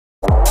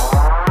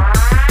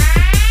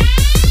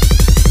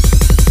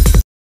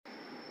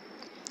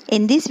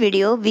In this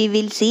video, we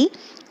will see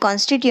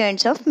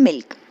constituents of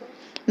milk.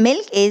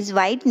 Milk is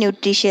white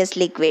nutritious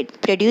liquid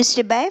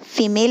produced by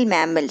female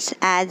mammals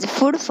as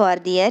food for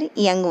their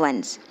young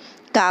ones.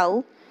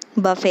 Cow,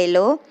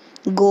 buffalo,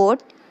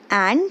 goat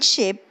and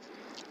sheep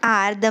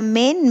are the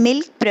main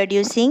milk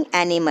producing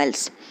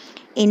animals.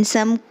 In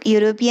some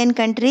European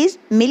countries,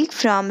 milk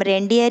from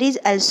reindeer is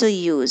also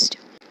used.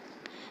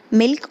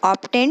 Milk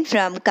obtained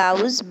from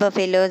cows,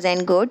 buffaloes,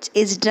 and goats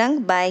is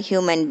drunk by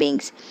human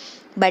beings.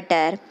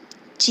 Butter,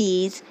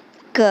 cheese,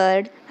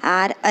 curd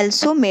are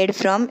also made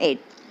from it.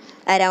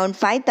 Around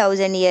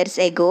 5000 years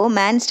ago,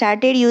 man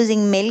started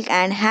using milk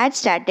and had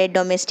started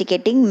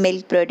domesticating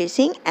milk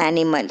producing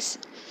animals.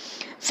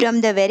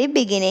 From the very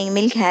beginning,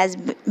 milk has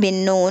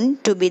been known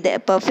to be the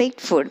perfect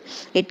food.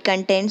 It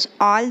contains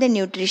all the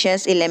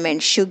nutritious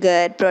elements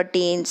sugar,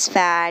 proteins,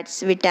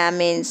 fats,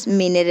 vitamins,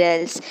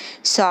 minerals,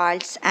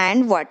 salts,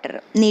 and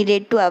water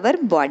needed to our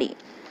body.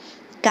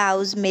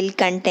 Cow's milk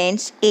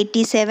contains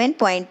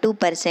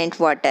 87.2%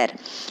 water,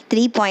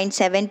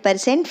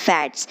 3.7%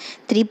 fats,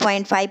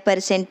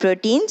 3.5%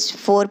 proteins,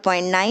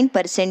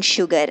 4.9%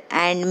 sugar,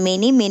 and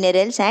many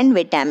minerals and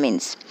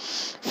vitamins.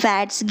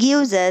 Fats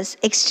gives us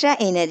extra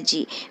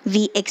energy.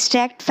 We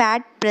extract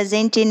fat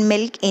present in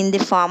milk in the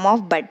form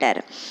of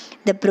butter.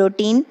 The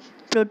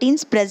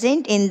proteins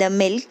present in the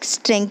milk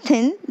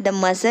strengthen the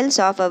muscles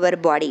of our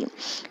body.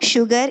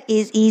 Sugar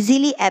is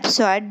easily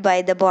absorbed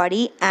by the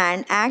body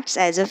and acts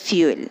as a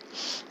fuel.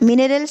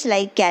 Minerals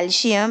like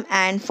calcium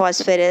and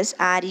phosphorus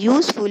are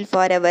useful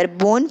for our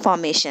bone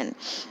formation.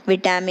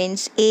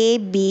 Vitamins A,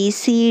 B,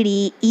 C,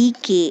 D, E,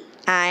 K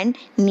and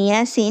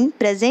niacin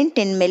present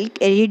in milk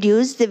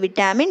reduce the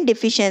vitamin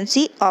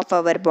deficiency of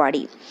our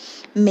body.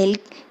 Milk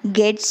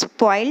gets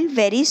spoiled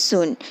very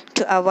soon.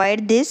 To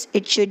avoid this,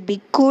 it should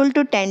be cooled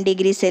to 10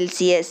 degrees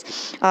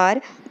Celsius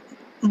or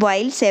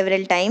boiled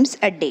several times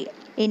a day.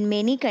 In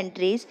many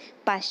countries,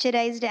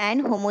 pasteurized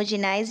and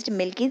homogenized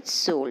milk is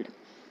sold.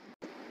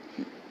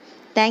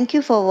 Thank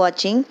you for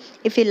watching.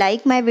 If you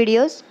like my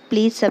videos,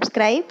 please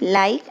subscribe,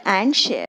 like and share.